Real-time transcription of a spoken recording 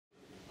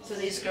So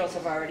these girls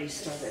have already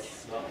started.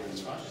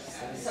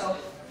 So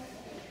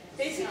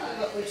basically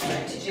what we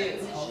try to do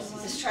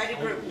is try to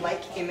group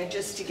like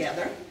images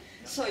together.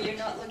 So you're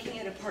not looking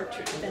at a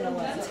portrait, then a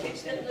landscape,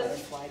 then a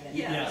butterfly,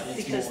 then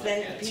because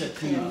then people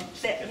can,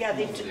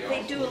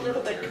 they do a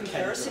little bit of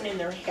comparison in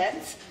their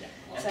heads.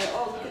 Say,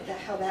 oh, look at that,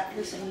 how that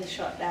person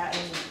shot that.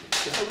 And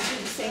so we do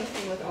the same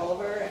thing with all of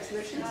our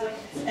exhibitions.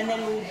 And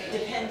then we,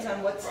 depends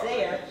on what's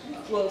there,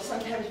 we'll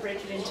sometimes break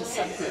it into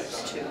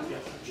subgroups too,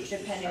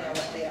 depending on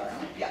what they are.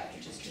 Yeah,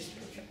 which is just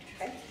perfect,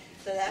 okay?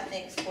 So that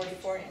makes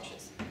 44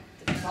 inches.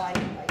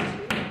 Divided by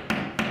 2,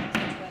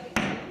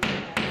 22,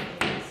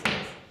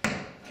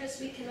 Because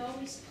we can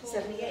always pull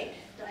 78.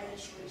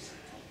 dinosaurs.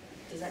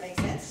 Does that make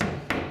sense?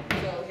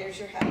 So here's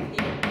your half here,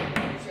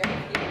 here's your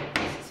half here,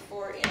 this is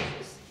 4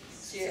 inches,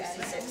 so you're at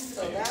 6.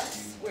 So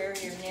that's where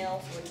your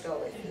nails would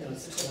go. If it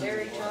was at the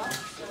very top,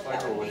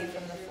 that would be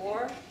from the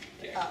floor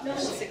up to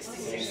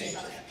 66 inches.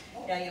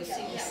 Now you'll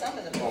see with some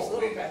of them, those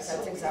little guys,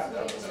 that's exactly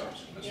what it's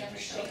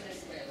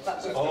But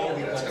with the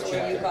other ones,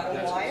 where you've got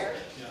a wire,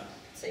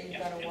 say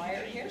you've got a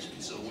wire here, and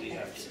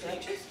it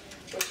stretches,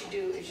 what you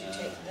do is you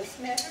take this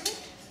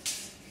measurement,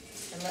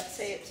 and let's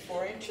say it's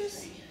 4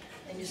 inches,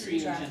 and you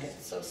subtract it.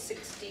 So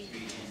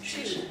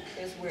 62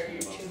 is where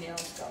your 2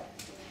 nails go.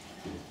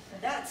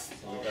 And that's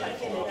how to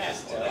get it out.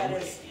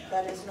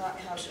 That is not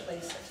how to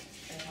place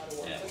it and how to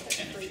work with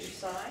it for your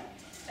side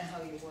and how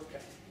you work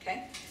it.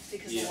 Okay?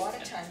 Because a lot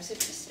of times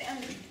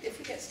if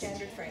we get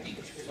standard frames,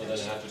 which we're then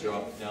have to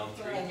drop down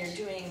 3. and you're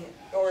doing,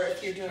 or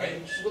if you're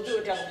doing, we'll do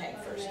a double hang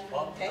first.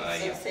 Okay?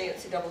 So say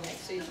it's a double hang.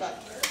 So you've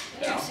got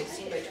 2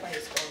 16 by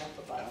 20s going up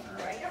above,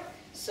 right?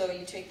 So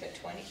you take that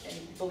 20,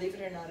 and believe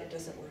it or not, it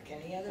doesn't work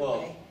any other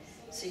way.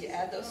 So you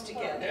add those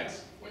together. Yeah,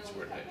 which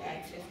would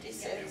Add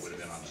 56. it would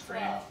have been on the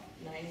frame.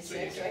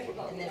 96, right?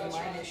 And then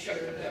minus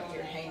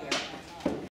your hanger.